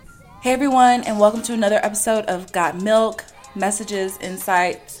Hey everyone, and welcome to another episode of Got Milk, Messages,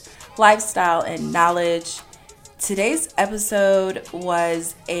 Insights, Lifestyle, and Knowledge. Today's episode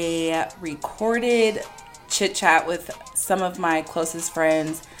was a recorded chit-chat with some of my closest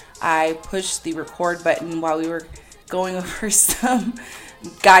friends. I pushed the record button while we were going over some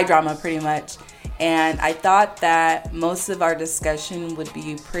guy drama pretty much. And I thought that most of our discussion would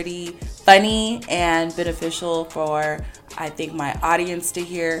be pretty funny and beneficial for, I think, my audience to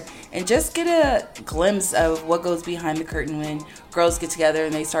hear and just get a glimpse of what goes behind the curtain when girls get together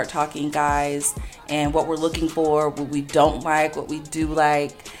and they start talking guys and what we're looking for, what we don't like, what we do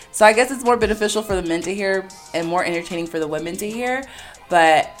like. So I guess it's more beneficial for the men to hear and more entertaining for the women to hear.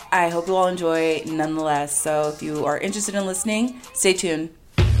 But I hope you all enjoy nonetheless. So if you are interested in listening, stay tuned.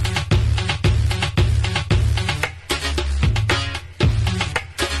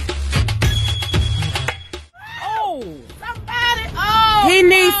 He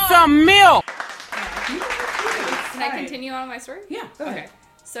needs some milk. Can I continue on my story? Yeah, go ahead. Okay.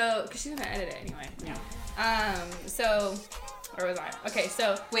 So, because she's going to edit it anyway. Yeah. So, where was I? Okay,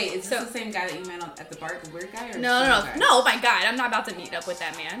 so. Wait, is this the same guy that you met at the bar, the weird guy? Or No. No, oh my God. I'm not about to meet up with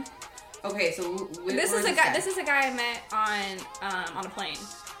that man. Okay, so This is a guy I met on a plane.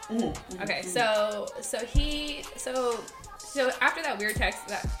 Mm-hmm. Okay, so after that weird text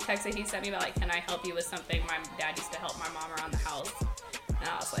that he sent me about, like, can I help you with something? My dad used to help my mom around the house. And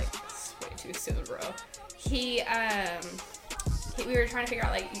I was like, it's way too soon, bro. We were trying to figure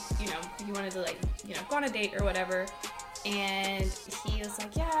out, like, he wanted to, like, go on a date or whatever. And he was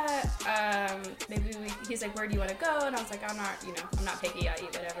like, yeah, he's like, where do you want to go? And I was like, I'm not picky, I'll eat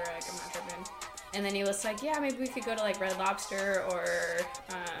whatever, like, I'm not tripping. And then he was like, yeah, maybe we could go to, like, Red Lobster or,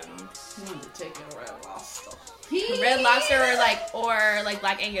 He wanted to take you to Red Lobster. Red Lobster or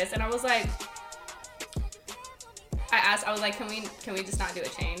Black Angus. And I was like, I was like, can we just not do a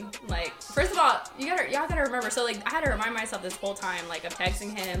chain? Like, first of all, y'all gotta remember. So, like, I had to remind myself this whole time, like, of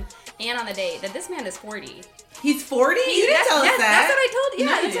texting him and on the date that this man is 40. He's 40? You didn't tell us that. That's what I told you.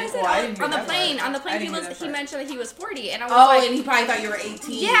 No, Yeah, you that's didn't. what Well, I I didn't said. On the hear that plane, part. he mentioned that he was 40, and I was like, and he probably thought you were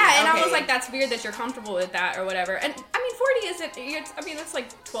 18. Yeah, and okay. I was like, that's weird that you're comfortable with that or whatever. And I mean, 40 isn't. It's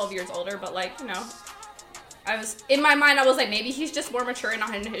like 12 years older, but, like, I was, in my mind, I was like, maybe he's just more mature and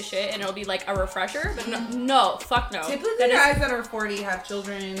not into his shit, and it'll be, like, a refresher. But no, fuck no. Typically, guys that are 40 have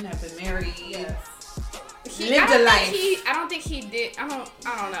children, have been married. Yes. Lived a life. I don't think he did. I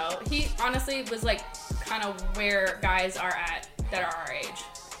don't know. He honestly was, like, kind of where guys are at that are our age.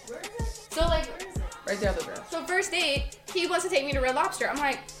 Where is it? So, like, Where is it? Right there, the girl. so first date, he wants to take me to Red Lobster. I'm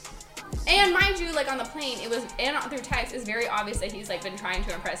like, and mind you, like, on the plane, it was, and through text, it's very obvious that he's, like, been trying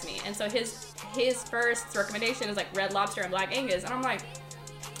to impress me. And so his first recommendation is, like, Red Lobster and Black Angus. And I'm like,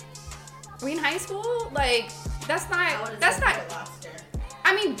 are we in high school? Like, that's not. Red Lobster.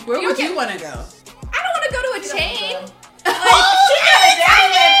 I mean, Where would you want to go? I don't want to go to a chain.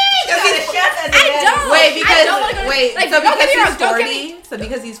 I don't. Wait, because I don't wanna go to- like, so don't get me because wrong, he's don't get 40, me- so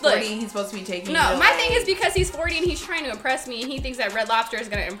because he's 40, Look. he's supposed to be taking. No, you my to, thing is because he's 40 and he's trying to impress me, and he thinks that Red Lobster is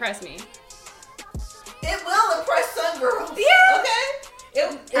gonna impress me. It will impress some girls. Yeah. Okay. You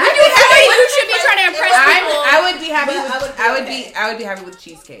should be trying to impress people. I would be happy. But I would be happy with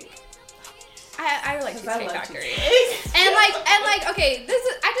cheesecake. I like I Cheesecake love Factory. cheesecake. And like, okay,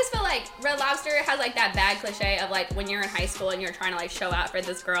 I just feel like Red Lobster has, like, that bad cliche of, like, when you're in high school and you're trying to, like, show out for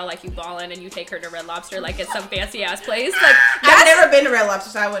this girl, like, you ballin' and you take her to Red Lobster, like, it's some fancy ass place. Like, I've never been to Red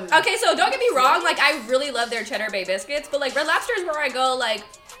Lobster, so I wouldn't. okay, so don't get me wrong, like, I really love their Cheddar Bay biscuits, but, like, Red Lobster is where I go, like,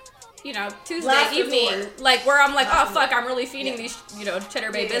 Tuesday Last evening, resort. like, where I'm like, Last oh fuck, I'm really feeding these,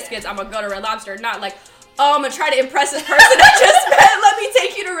 Cheddar Bay Yeah. biscuits. I'm gonna go to Red Lobster, not like, oh, I'm gonna try to impress this person I just met. Let me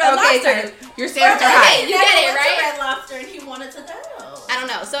take you to Red Lobster. So your standards are Okay, high. you get it, went right? to Red Lobster and he wanted to go. I don't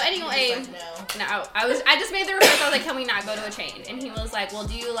know. So anyway, He was like, no. no, I just made the request. I was like, can we not go to a chain? And he was like, well,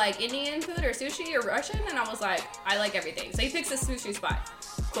 do you like Indian food or sushi or Russian? And I was like, I like everything. So he picks a sushi spot.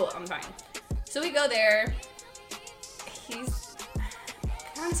 Cool, I'm fine. So we go there. He's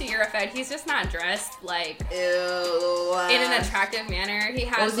come to Eurofed. He's just not dressed like Ew. in an attractive manner. He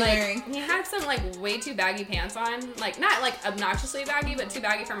What has was he wearing? he had some like way too baggy pants on. Like not like obnoxiously baggy, but too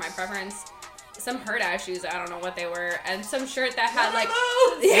baggy for my preference. Some herd ass shoes, I don't know what they were, and some shirt that had like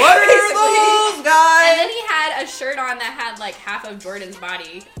What are those guys? And then he had a shirt on that had like half of Jordan's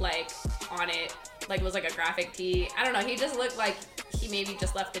body like on it. Like it was like a graphic tee. I don't know. He just looked like he maybe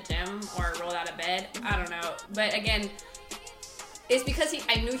just left the gym or rolled out of bed. I don't know. But again, it's because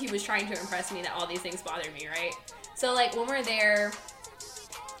I knew he was trying to impress me that all these things bothered me, right? So like when we're there,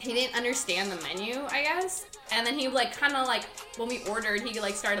 he didn't understand the menu, I guess. And then he like kind of like when we ordered, he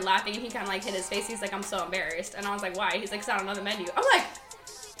like started laughing and he kind of like hit his face. He's like, I'm so embarrassed. And I was like, why? He's like, 'cause I don't know the menu. I'm like,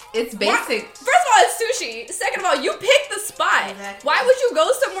 It's basic. First of all, it's sushi. Second of all, you pick the spot. Exactly. Why would you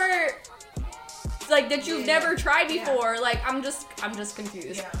go somewhere like that you've never tried before? Like, I'm just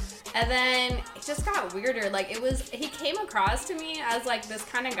confused. Yeah. And then it just got weirder. Like, he came across to me as like this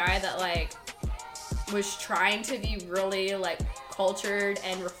kind of guy that like was trying to be really like cultured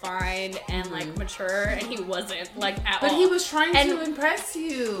and refined and like mature, and he wasn't like at all. But he was trying to impress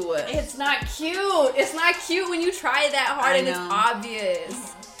you. It's not cute. It's not cute when you try that hard and it's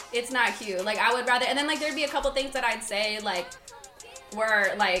obvious. It's not cute. Like, I would rather, and then like there'd be a couple things that I'd say like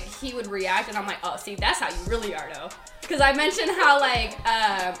where like he would react and I'm like, oh, see, that's how you really are though. Because I mentioned how like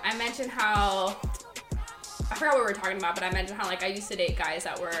I forgot what we were talking about, but I mentioned how like I used to date guys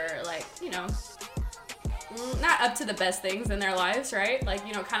that were like, you know, not up to the best things in their lives, right? Like,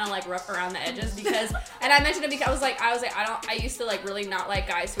 you know, kind of like rough around the edges because, and I mentioned it because I was like, I used to like really not like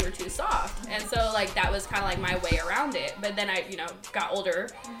guys who were too soft. And so like, that was kind of like my way around it. But then I, you know, got older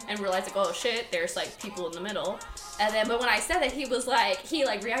and realized like, oh shit, there's like people in the middle. And then, but when I said that, he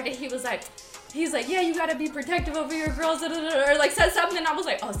like reacted, he's like, yeah, you gotta be protective over your girls, or like said something, and I was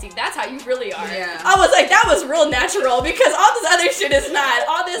like, oh, see, that's how you really are. Yeah. I was like, that was real natural, because all this other shit is not.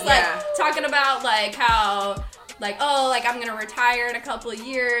 All this, like, talking about, like, how, like, oh, like, I'm gonna retire in a couple of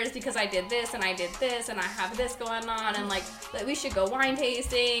years because I did this, and I did this, and I have this going on, and, like we should go wine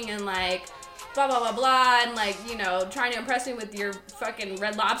tasting, and, like, blah, blah, blah, blah, and, like, you know, trying to impress me with your fucking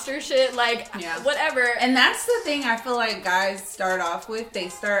Red Lobster shit, like, whatever. And that's the thing I feel like guys start off with. They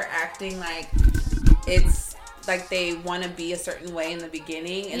start acting like it's like they want to be a certain way in the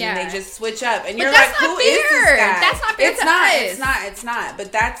beginning, and then they just switch up. And you're like, who is this guy? That's not fair. It's not.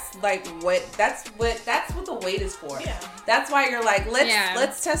 But that's like that's what the wait is for. Yeah. That's why you're like,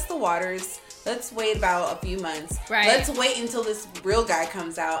 let's test the waters. Let's wait about a few months. Right. Let's wait until this real guy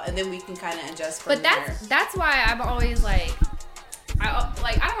comes out, and then we can kind of adjust from there. But that's why I'm always like, I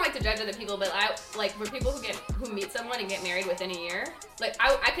don't like to judge other people, but I like for people who meet someone and get married within a year. Like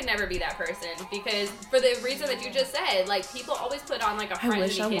I could never be that person, because for the reason that you just said, like people always put on like a front in the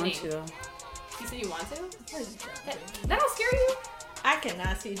beginning. I wish I want to. You said you want to? That don't scare you? I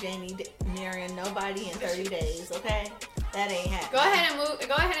cannot see Jamie marrying nobody in 30 days. Okay. That ain't happening.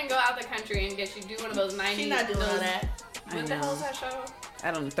 Go ahead and go out the country and do one of those 90. She's not doing all that. What the hell is that show?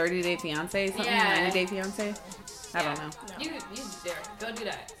 I don't know. 30 Day Fiance, something. 90 Day Fiance. I don't know. No. You dare go do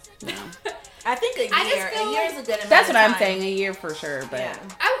that. No. I think a year is a good amount. That's what I'm saying. A year for sure, but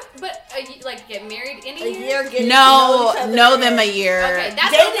like get married in a year. Know them a year. Okay,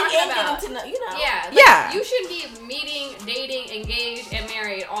 that's what I'm talking about. To know, you know. Yeah. You should be meeting, dating, engaged, and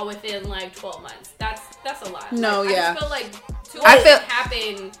married all within like 12 months. That's a lot. No, like, yeah. I just feel like too much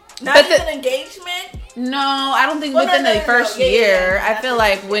happen. Not even engagement? No, I don't think within the first year. I feel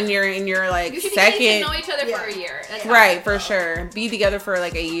like when you're in your like you should second, be getting to know each other for a year. That's right, for sure. Be together for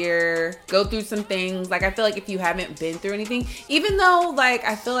like a year. Go through some things. Like I feel like if you haven't been through anything, even though like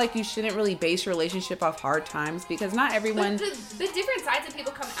I feel like you shouldn't really base your relationship off hard times, because not everyone. But the different sides of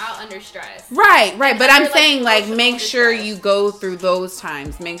people come out under stress. Right. But I'm saying like make sure you go through those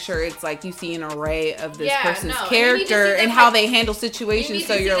times. Make sure it's like you see an array of this person's character and how they handle situations.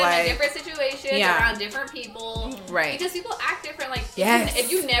 So you're like different situations around different people, right? Because people act different. Like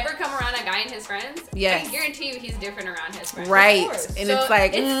if you never come around a guy and his friends, I can guarantee you he's different around his friends, right? And so it's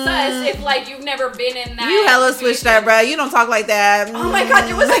like it's sus if like you've never been in that. You hella switched up, bro. You don't talk like that. Oh my god,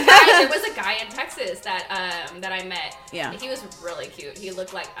 there was a guy in Texas that I met. Yeah, he was really cute. He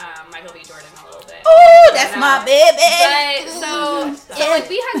looked like Michael B. Jordan a little bit. Oh, that's my baby. But so like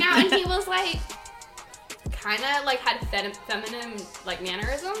we hung out and he was like, kind of like had feminine like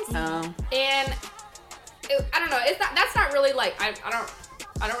mannerisms, and I don't know. That's not really like I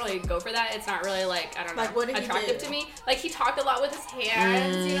don't really go for that. It's not really like I don't know, what attractive to me. Like he talked a lot with his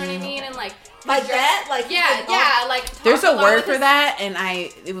hands, you know what I mean, and like that, like like there's a word for that, and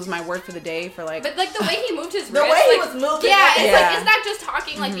it was my word for the day for like. But like the way he moved his the wrist, way he like, was moving, it's not just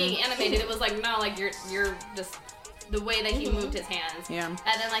talking like being animated. It was like no, like you're just. The way that he moved his hands. Yeah. And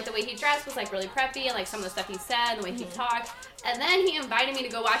then, like, the way he dressed was, like, really preppy. And, like, some of the stuff he said, the way he talked. And then he invited me to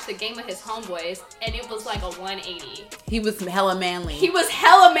go watch the game with his homeboys. And it was, like, a 180. He was hella manly. And I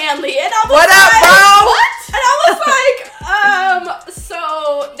was what up, bro? What? And I was like,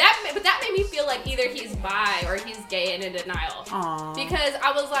 so that made me feel like either he's bi or he's gay and in denial. Aww. Because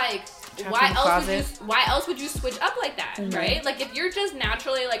I was like, why else would you switch up like that, right? Like if you're just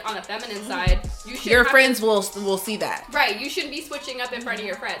naturally like on the feminine side, you should. Your friends will see that, right? You shouldn't be switching up in front of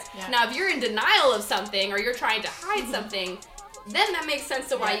your friends. Yeah. Now, if you're in denial of something or you're trying to hide something, then that makes sense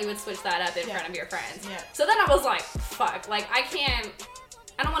to why you would switch that up in front of your friends. Yeah. So then I was like, fuck, like I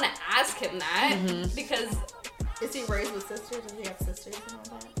don't want to ask him that because Is he raised with sisters? Does he have sisters and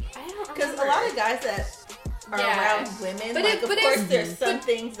all that? I don't remember. Because a lot of guys that are around women, but of course there's some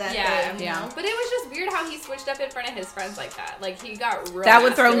things that they, But it was just weird how he switched up in front of his friends like that. Like, he got real. That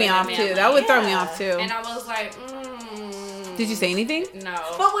would throw me off too. That would throw me off too. And I was like, Did you say anything? No.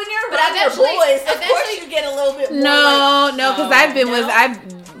 But when you're around your boys, of course you get a little bit more. No, because I've been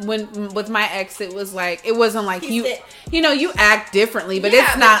with my ex, it was like, it wasn't like you act differently, but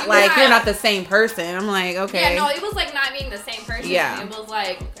it's not like you're not the same person. I'm like, okay. Yeah, no, it was like not being the same person. Yeah. It was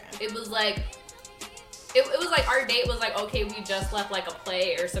like it was like our date was like, okay, we just left like a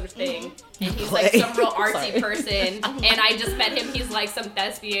play or something, and he's like some real artsy person, and I just met him. He's like some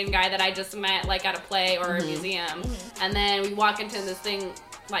thespian guy that I just met like at a play or a museum, and then we walk into this thing,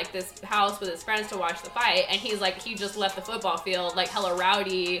 like this house with his friends to watch the fight, and he's like, he just left the football field like hella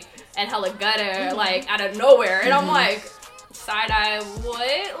rowdy and hella gutter, like out of nowhere, and I'm like, side eye,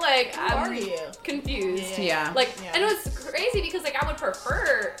 what? Like, I'm confused. Yeah. Like, and it was crazy because like I would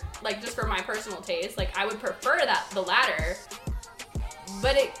prefer, like, just for my personal taste, like I would prefer the latter.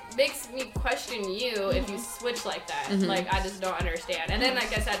 But it makes me question you if you switch like that. Like, I just don't understand. And then,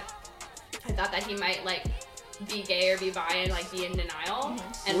 like I said, I thought that he might like be gay or be bi and like be in denial.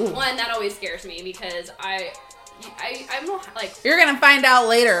 And one, that always scares me because I'm not like, you're gonna find out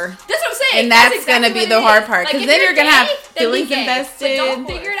later. That's what I'm saying. And that's exactly gonna be the hard part, because like, then you're gonna have feelings invested. But don't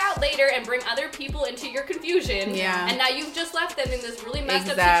figure it out later and bring other people into your confusion. Yeah. And now you've just left them in this really messed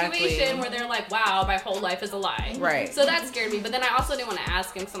up situation where they're like, "Wow, my whole life is a lie." Right. So that scared me. But then I also didn't want to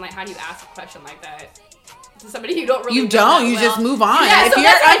ask him, because I'm like, how do you ask a question like that to somebody you don't really? You don't. You just move on. Yeah, if you're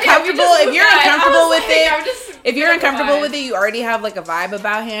uncomfortable, if you're uncomfortable with it, you already have like a vibe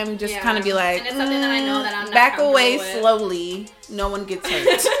about him. Just kind of be like, and it's something that I know that I'm not back away with. Slowly. No one gets hurt.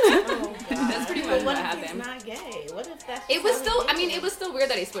 That's pretty much what happened. What if he's not gay? What if that's? It was still. I mean, it was still weird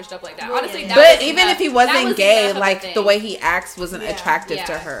that he switched up like that. Honestly, but even if he wasn't gay, like the way he acts wasn't attractive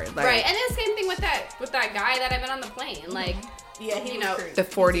to her. Like, right, and the same thing with that guy that I met on the plane. Like, he the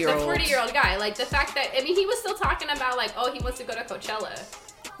 40-year-old guy. Like, the fact that, I mean, he was still talking about like, oh, he wants to go to Coachella.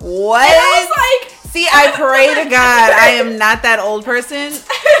 What? And I was like, see, I pray to God I am not that old person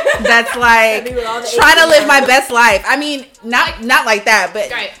that's like trying to live my best life. I mean, not like that,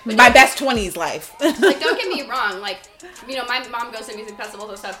 but my best 20s life. Like, don't get me wrong. Like, you know, my mom goes to music festivals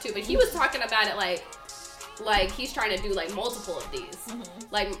and stuff too, but he was talking about it like he's trying to do like multiple of these.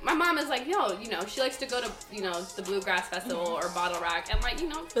 Like, my mom is like, yo, you know, she likes to go to, you know, the Bluegrass Festival or Bottle Rock, and like, you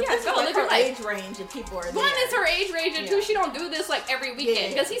know, but go live your life. Age range of people are there. One is her age range, and two, she don't do this like every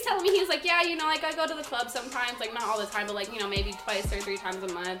weekend. Because he's telling me, he's like, yeah, you know, like I go to the club sometimes, like not all the time, but like, you know, maybe twice or 3 times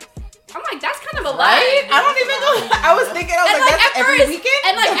a month. I'm like, that's kind of a lie. I don't even know. I was thinking, that's every weekend?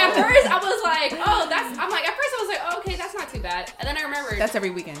 And like, at first, I was like, oh, I'm like, at first I was like, oh, okay, that's not too bad. And then I remembered. That's every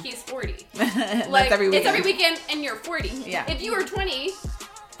weekend. He's 40. Like, that's every weekend. It's every weekend and you're 40. Yeah. If you were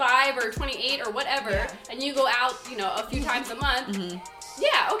 25 or 28 or whatever, and you go out, you know, a few times a month,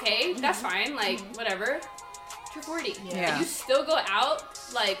 okay, that's fine. Like, whatever. You're 40. And you still go out,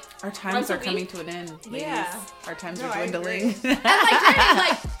 like, our times are coming to an end, ladies. Yeah. Our times are dwindling. And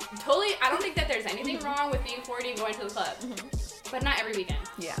like, totally, I don't think that there's anything wrong with being 40 and going to the club. But not every weekend.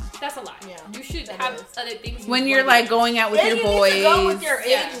 Yeah. That's a lot. Yeah. You should have other things. When you're like going out with your boys. You go with your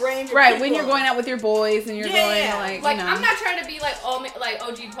age range. Right, when you're going out with your boys and you're going like, you know. I'm not trying to be like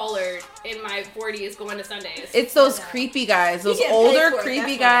OG Pollard in my 40s going to Sundays. It's those creepy guys, those older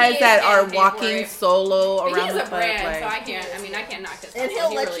creepy guys that are walking solo around the club. He's a brand, so I can't knock this. And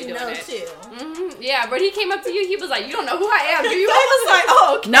he'll let you know too. Mm-hmm. Yeah, but he came up to you, he was like, you don't know who I am, do you? I was like,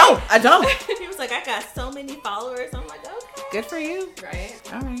 oh, okay. No, I don't. He was like, I got so many followers. I'm like, okay. Good for you. Right.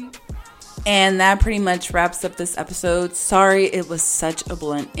 All right. And that pretty much wraps up this episode. Sorry it was such a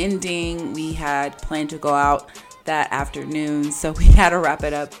blunt ending. We had planned to go out that afternoon, so we had to wrap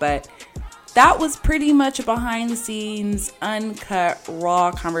it up. But that was pretty much a behind the scenes, uncut,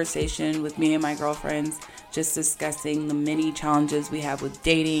 raw conversation with me and my girlfriends, just discussing the many challenges we have with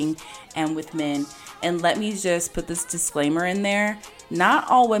dating and with men. And let me just put this disclaimer in there. Not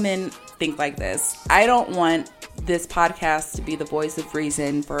all women think like this. I don't want this podcast to be the voice of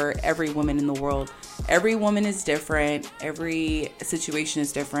reason for every woman in the world. Every woman is different. Every situation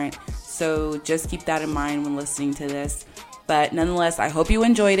is different. So just keep that in mind when listening to this. But nonetheless, I hope you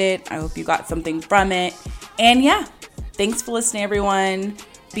enjoyed it. I hope you got something from it. And yeah, thanks for listening, everyone.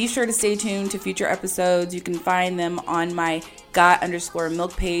 Be sure to stay tuned to future episodes. You can find them on my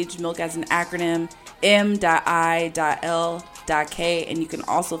got_milk page, milk as an acronym, m.i.l.k. And you can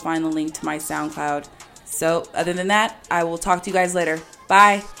also find the link to my SoundCloud. So other than that, I will talk to you guys later.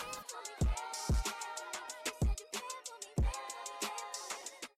 Bye.